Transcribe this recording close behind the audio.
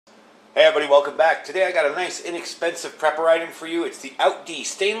Hey everybody, welcome back. Today I got a nice inexpensive prepper item for you. It's the OutD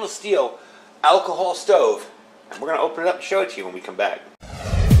stainless steel alcohol stove. And we're going to open it up and show it to you when we come back.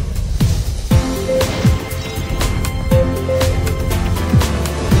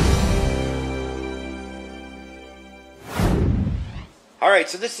 Alright,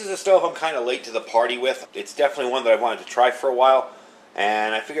 so this is a stove I'm kind of late to the party with. It's definitely one that I wanted to try for a while.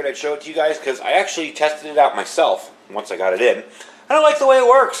 And I figured I'd show it to you guys because I actually tested it out myself once I got it in. And I like the way it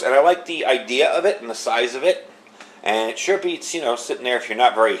works, and I like the idea of it and the size of it. And it sure beats, you know, sitting there if you're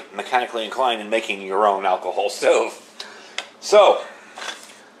not very mechanically inclined and making your own alcohol stove. So,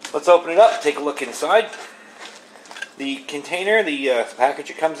 let's open it up, take a look inside. The container, the package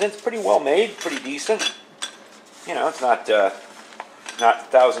it comes in, is pretty well made, pretty decent. You know, it's not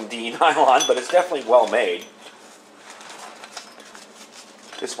 1000D nylon, but it's definitely well made.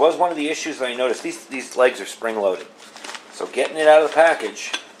 This was one of the issues that I noticed. These legs are spring-loaded. So getting it out of the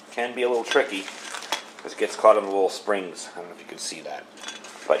package can be a little tricky because it gets caught in the little springs. I don't know if you can see that.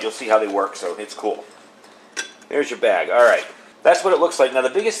 But you'll see how they work, so it's cool. There's your bag. Alright. That's what it looks like. Now the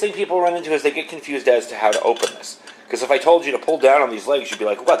biggest thing people run into is they get confused as to how to open this. Because if I told you to pull down on these legs, you'd be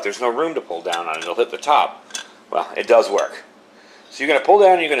like, what? There's no room to pull down on it. It'll hit the top. Well, it does work. So you're going to pull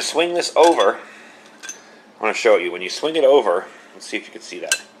down and you're going to swing this over. I want to show you. When you swing it over, let's see if you can see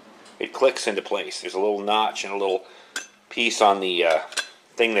that. It clicks into place. There's a little notch and a little piece on the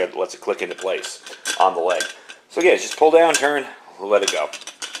thing that lets it click into place on the leg. So yeah, just pull down, turn, let it go.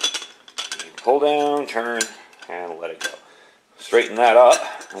 Pull down, turn, and let it go. Straighten that up,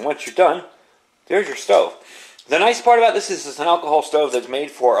 and once you're done, there's your stove. The nice part about this is it's an alcohol stove that's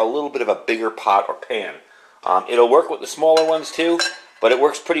made for a little bit of a bigger pot or pan. It'll work with the smaller ones too, but it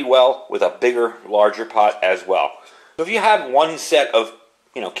works pretty well with a bigger, larger pot as well. So if you have one set of,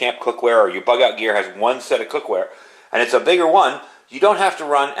 you know, camp cookware, or your bug out gear has one set of cookware, and it's a bigger one, you don't have to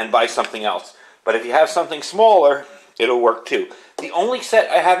run and buy something else. But if you have something smaller, it'll work too. The only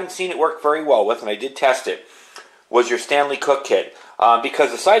set I haven't seen it work very well with, and I did test it, was your Stanley Cook Kit.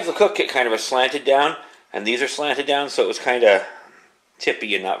 Because the sides of the Cook Kit kind of are slanted down, and these are slanted down, so it was kind of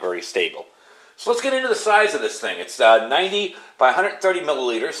tippy and not very stable. So let's get into the size of this thing. It's 90 by 130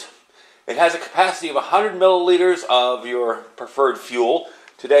 milliliters. It has a capacity of 100 milliliters of your preferred fuel.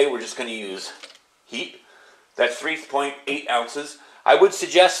 Today we're just going to use heat. That's 3.8 ounces. I would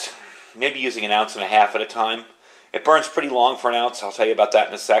suggest maybe using 1.5 ounces at a time. It burns pretty long for 1 ounce. I'll tell you about that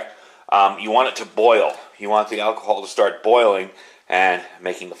in a sec. You want it to boil. You want the alcohol to start boiling and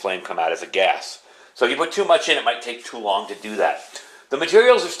making the flame come out as a gas. So if you put too much in, it might take too long to do that. The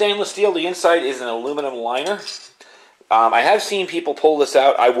materials are stainless steel. The inside is an aluminum liner. I have seen people pull this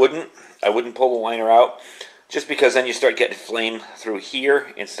out. I wouldn't pull the liner out, just because then you start getting flame through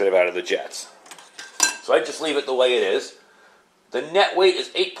here instead of out of the jets. So I just leave it the way it is. The net weight is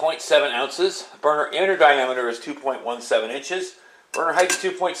 8.7 ounces. Burner inner diameter is 2.17 inches. Burner height is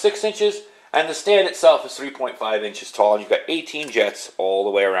 2.6 inches. And the stand itself is 3.5 inches tall. And you've got 18 jets all the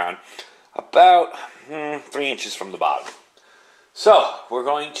way around. About 3 inches from the bottom. So we're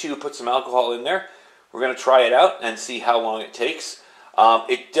going to put some alcohol in there. We're going to try it out and see how long it takes.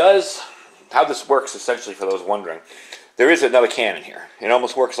 It does, how this works essentially for those wondering, there is another can in here. It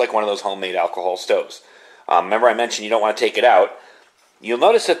almost works like one of those homemade alcohol stoves. Remember I mentioned you don't want to take it out. You'll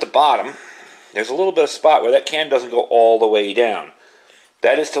notice at the bottom, there's a little bit of spot where that can doesn't go all the way down.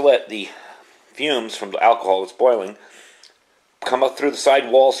 That is to let the fumes from the alcohol that's boiling come up through the side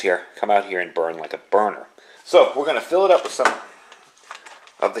walls here, come out here and burn like a burner. So we're going to fill it up with some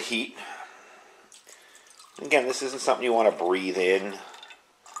of the heat. Again, this isn't something you want to breathe in.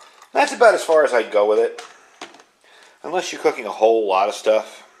 That's about as far as I'd go with it. Unless you're cooking a whole lot of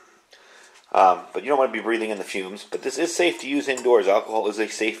stuff. But you don't want to be breathing in the fumes. But this is safe to use indoors. Alcohol is a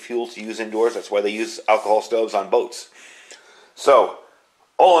safe fuel to use indoors. That's why they use alcohol stoves on boats. So,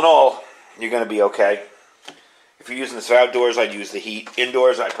 all in all, you're going to be okay. If you're using this outdoors, I'd use the heat.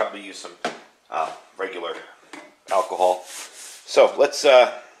 Indoors, I'd probably use some regular alcohol. So, let's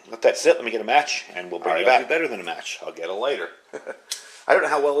let that sit. Let me get a match, and we'll bring you back. I'll do better than a match. I'll get a lighter. I don't know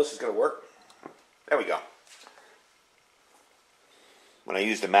how well this is going to work. There we go. When I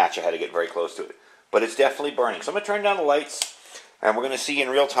used a match, I had to get very close to it. But it's definitely burning. So I'm going to turn down the lights, and we're going to see in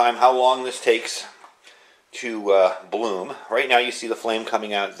real time how long this takes to bloom. Right now you see the flame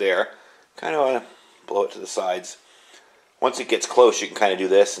coming out there. Kind of want to blow it to the sides. Once it gets close, you can kind of do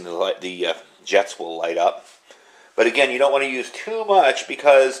this, and the jets will light up. But again, you don't want to use too much,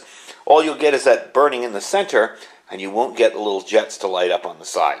 because all you'll get is that burning in the center, and you won't get the little jets to light up on the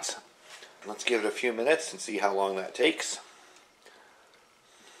sides. Let's give it a few minutes and see how long that takes.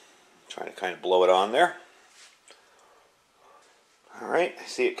 Trying to kind of blow it on there. Alright, I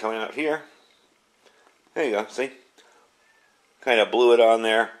see it coming out here. There you go, see? Kind of blew it on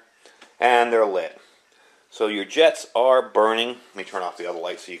there. And they're lit. So your jets are burning. Let me turn off the other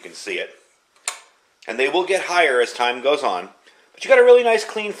light so you can see it. And they will get higher as time goes on. But you got a really nice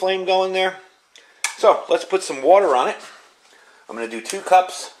clean flame going there. So let's put some water on it. I'm going to do 2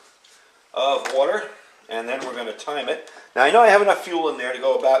 cups of water. And then we're going to time it. Now I know I have enough fuel in there to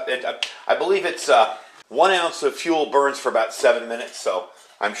go about, I believe it's 1 ounce of fuel burns for about 7 minutes. So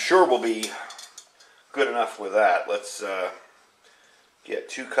I'm sure we'll be good enough with that. Let's get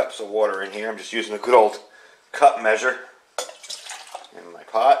 2 cups of water in here. I'm just using a good old cup measure in my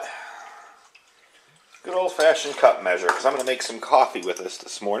pot. Good old-fashioned cup measure, because I'm going to make some coffee with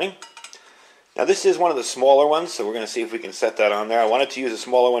this morning. Now this is one of the smaller ones, so we're going to see if we can set that on there. I wanted to use a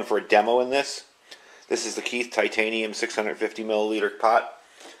smaller one for a demo in this. This is the Keith Titanium 650 milliliter pot.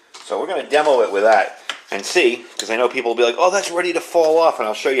 So we're going to demo it with that and see, because I know people will be like, oh, that's ready to fall off, and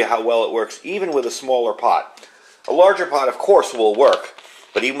I'll show you how well it works, even with a smaller pot. A larger pot, of course, will work,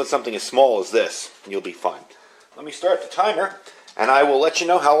 but even with something as small as this, you'll be fine. Let me start the timer, and I will let you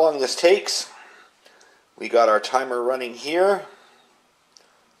know how long this takes. We got our timer running here.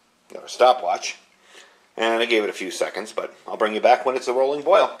 Got our stopwatch. And I gave it a few seconds, but I'll bring you back when it's a rolling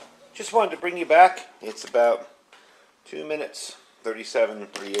boil. Just wanted to bring you back. It's about 2 minutes, 37,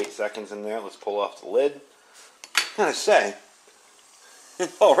 38 seconds in there. Let's pull off the lid. I gotta say,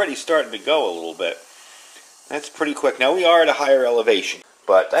 it's already starting to go a little bit. That's pretty quick. Now we are at a higher elevation,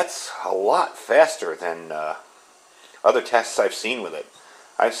 but that's a lot faster than other tests I've seen with it.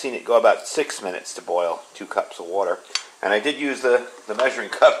 I've seen it go about 6 minutes to boil 2 cups of water. And I did use the measuring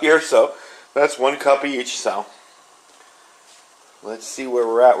cup here, so that's 1 cup each. So let's see where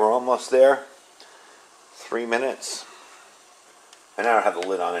we're at. We're almost there. 3 minutes. And I don't have the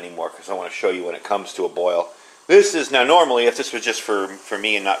lid on anymore because I want to show you when it comes to a boil. This is, now normally if this was just for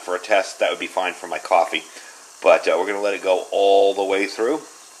me and not for a test, that would be fine for my coffee. But we're going to let it go all the way through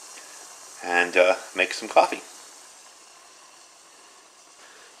and make some coffee.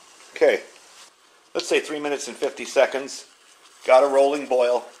 Okay, let's say 3 minutes and 50 seconds. Got a rolling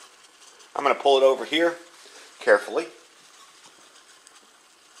boil. I'm going to pull it over here carefully.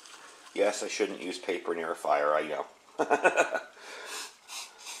 Yes, I shouldn't use paper near a fire, I know.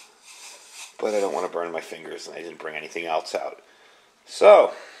 But I don't want to burn my fingers, and I didn't bring anything else out.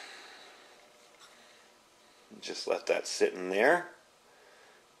 So, just let that sit in there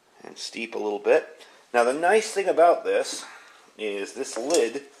and steep a little bit. Now the nice thing about this is this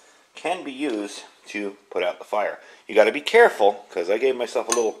lid can be used to put out the fire. You got to be careful, because I gave myself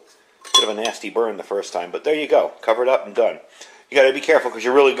a little bit of a nasty burn the first time, but there you go, covered up and done. You got to be careful because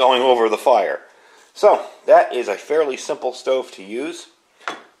you're really going over the fire. So that is a fairly simple stove to use.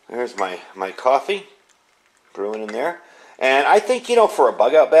 There's my coffee brewing in there, and I think, you know, for a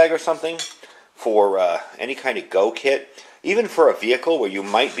bug out bag or something, for any kind of go kit, even for a vehicle where you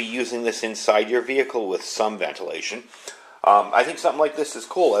might be using this inside your vehicle with some ventilation, I think something like this is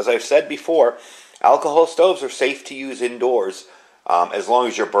cool. As I've said before, alcohol stoves are safe to use indoors as long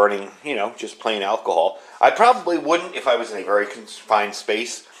as you're burning, you know, just plain alcohol. I probably wouldn't, if I was in a very confined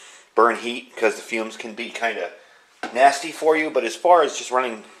space, burn heat because the fumes can be kind of nasty for you. But as far as just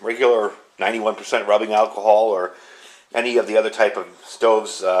running regular 91% rubbing alcohol or any of the other type of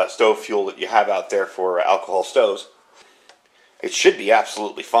stoves, stove fuel that you have out there for alcohol stoves, it should be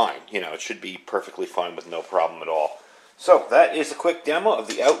absolutely fine. You know, it should be perfectly fine with no problem at all. So that is a quick demo of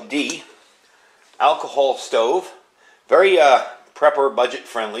the OutD alcohol stove. Very prepper budget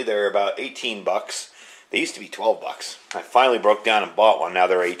friendly. They're about 18 bucks. They used to be 12 bucks. I finally broke down and bought one. Now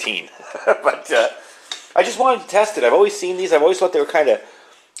they're 18. But I just wanted to test it. I've always seen these. I've always thought they were kind of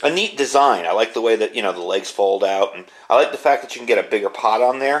a neat design. I like the way that, you know, the legs fold out, and I like the fact that you can get a bigger pot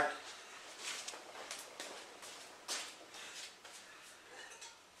on there.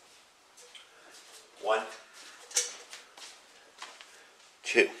 One,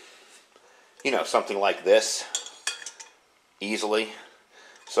 two. You know, something like this easily.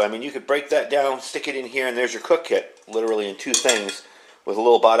 So I mean, you could break that down, stick it in here, and there's your cook kit, literally in 2 things, with a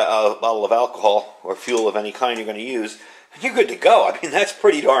little bottle of alcohol or fuel of any kind you're going to use, and you're good to go. I mean, that's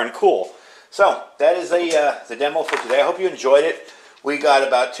pretty darn cool. So that is the demo for today. I hope you enjoyed it. We got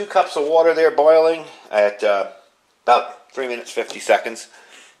about 2 cups of water there boiling at about 3 minutes 50 seconds.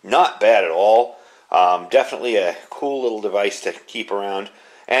 Not bad at all. Definitely a cool little device to keep around.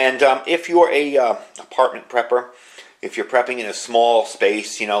 And if you're a apartment prepper, if you're prepping in a small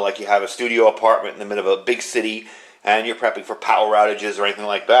space, you know, like you have a studio apartment in the middle of a big city, and you're prepping for power outages or anything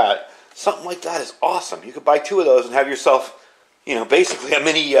like that, something like that is awesome. You could buy 2 of those and have yourself, basically a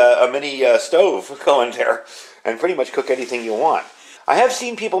mini stove going there, and pretty much cook anything you want. I have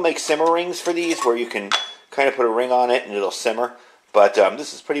seen people make simmer rings for these where you can kind of put a ring on it and it'll simmer. But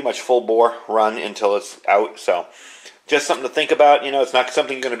this is pretty much full bore run until it's out. So just something to think about. You know, it's not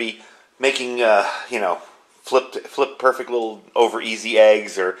something you're going to be making, you know, flip perfect little over easy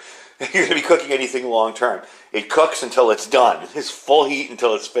eggs, or you're going to be cooking anything long term. It cooks until it's done. It's full heat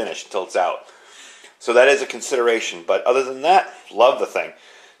until it's finished, until it's out. So that is a consideration. But other than that, love the thing.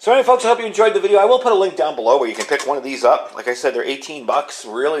 So anyway, folks, I hope you enjoyed the video. I will put a link down below where you can pick one of these up. Like I said, they're 18 bucks.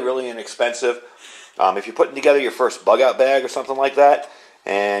 Really, really inexpensive. If you're putting together your first bug out bag or something like that,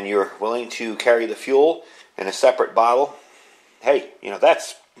 and you're willing to carry the fuel in a separate bottle, hey, you know,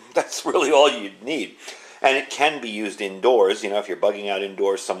 that's really all you need. And it can be used indoors, you know, if you're bugging out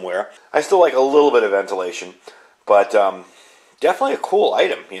indoors somewhere. I still like a little bit of ventilation, but definitely a cool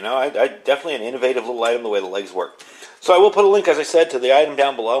item, you know. I definitely an innovative little item the way the legs work. So I will put a link, as I said, to the item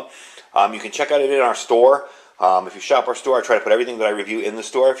down below. You can check out it in our store. If you shop our store, I try to put everything that I review in the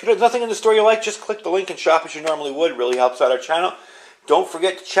store. If there's nothing in the store you like, just click the link and shop as you normally would. It really helps out our channel. Don't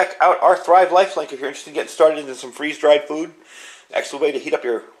forget to check out our Thrive Life link if you're interested in getting started into some freeze-dried food. Excellent way to heat up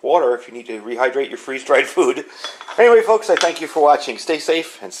your water if you need to rehydrate your freeze-dried food. Anyway, folks, I thank you for watching. Stay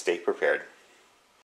safe and stay prepared.